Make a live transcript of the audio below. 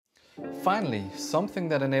Finally, something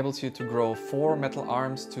that enables you to grow 4 metal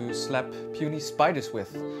arms to slap puny spiders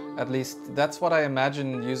with. At least that's what I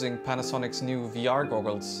imagine using Panasonic's new VR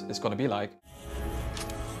goggles is gonna be like.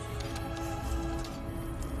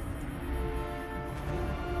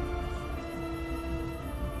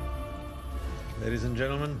 Ladies and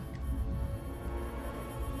gentlemen,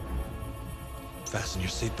 fasten your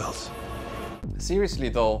seatbelts. Seriously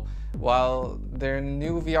though, while their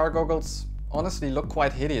new VR goggles honestly look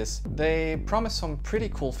quite hideous, they promise some pretty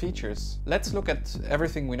cool features. Let's look at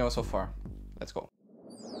everything we know so far. Let's go.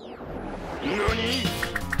 NANI?!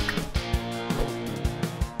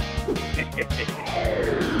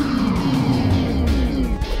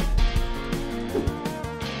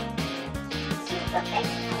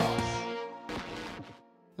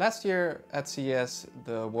 Last year at CES,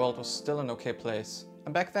 the world was still an okay place.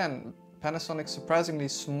 And back then, Panasonic's surprisingly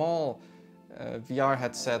small VR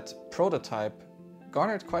headset prototype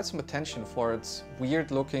garnered quite some attention for its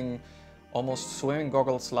weird-looking, almost swimming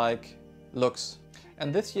goggles-like looks.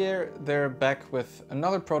 And this year they're back with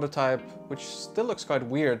another prototype which still looks quite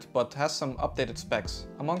weird but has some updated specs.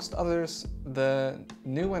 Amongst others, the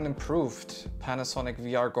new and improved Panasonic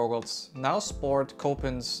VR goggles now sport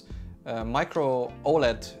Kopin's micro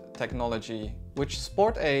OLED technology, which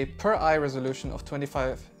sport a per-eye resolution of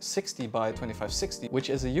 2560 by 2560, which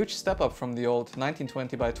is a huge step up from the old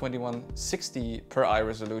 1920 by 2160 per-eye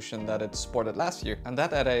resolution that it sported last year, and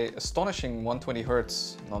that at an astonishing 120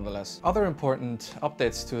 Hz nonetheless. Other important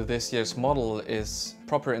updates to this year's model is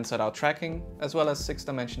proper inside-out tracking, as well as 6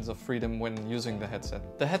 dimensions of freedom when using the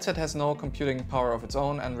headset. The headset has no computing power of its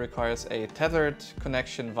own and requires a tethered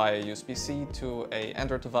connection via USB-C to an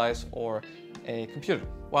Android device or a computer.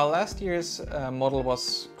 While last year's model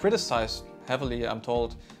was criticized heavily, I'm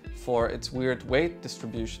told, for its weird weight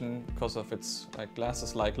distribution because of its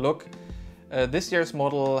glasses-like look, this year's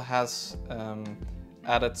model has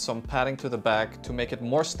added some padding to the back to make it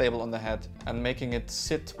more stable on the head and making it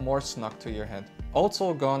sit more snug to your head.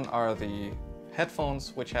 Also gone are the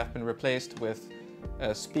headphones, which have been replaced with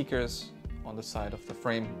speakers on the side of the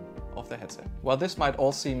frame of the headset. While this might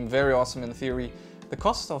all seem very awesome in theory, the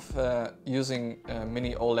cost of using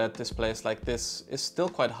mini OLED displays like this is still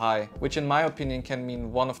quite high, which in my opinion can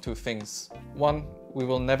mean one of two things. One, we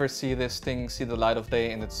will never see this thing see the light of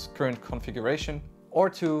day in its current configuration. Or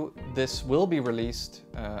two, this will be released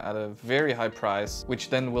at a very high price, which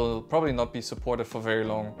then will probably not be supported for very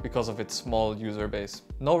long because of its small user base.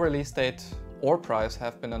 No release date or price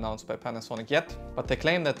have been announced by Panasonic yet, but they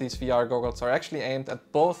claim that these VR goggles are actually aimed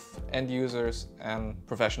at both end users and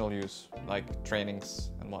professional use, like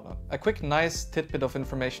trainings and whatnot. A quick nice tidbit of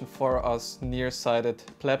information for us nearsighted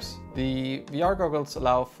plebs. The VR goggles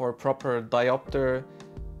allow for proper diopter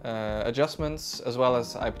adjustments as well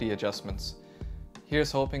as IPD adjustments.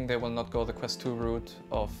 Here's hoping they will not go the Quest 2 route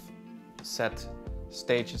of set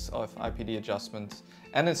stages of IPD adjustment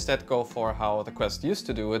and instead go for how the Quest used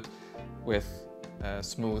to do it, with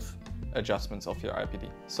smooth adjustments of your IPD.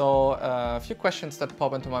 So a few questions that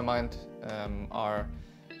pop into my mind are: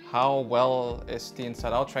 how well is the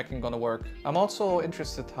inside-out tracking gonna work? I'm also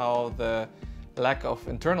interested how the lack of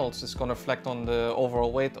internals is gonna reflect on the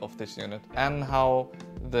overall weight of this unit, and how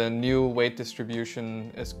the new weight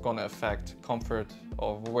distribution is gonna affect comfort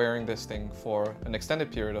of wearing this thing for an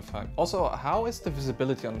extended period of time. Also, how is the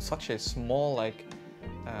visibility on such a small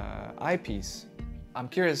eyepiece? I'm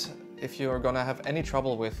curious if you're gonna have any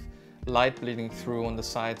trouble with light bleeding through on the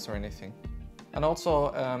sides or anything. And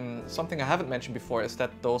also, something I haven't mentioned before is that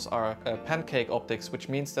those are pancake optics, which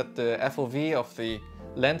means that the FOV of the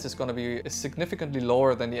lens is gonna be significantly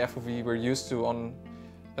lower than the FOV we're used to on,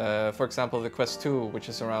 for example, the Quest 2, which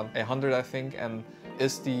is around 100, I think. And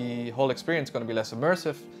is the whole experience gonna be less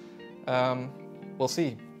immersive? We'll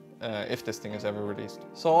see if this thing is ever released.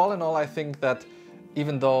 So all in all, I think that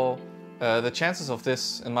even though the chances of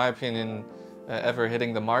this, in my opinion, ever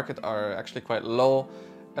hitting the market are actually quite low,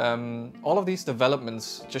 all of these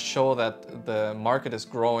developments just show that the market is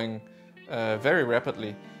growing very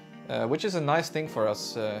rapidly, which is a nice thing for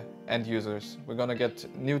us end users. We're gonna get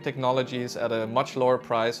new technologies at a much lower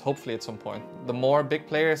price, hopefully at some point. The more big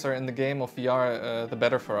players are in the game of VR, the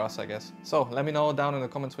better for us, I guess. So let me know down in the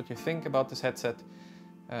comments what you think about this headset.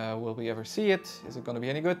 Will we ever see it? Is it gonna be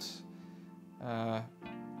any good?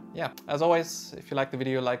 Yeah, as always, if you like the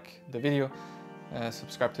video, like the video.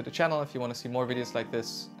 Subscribe to the channel if you want to see more videos like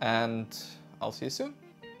this. And I'll see you soon.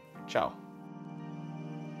 Ciao.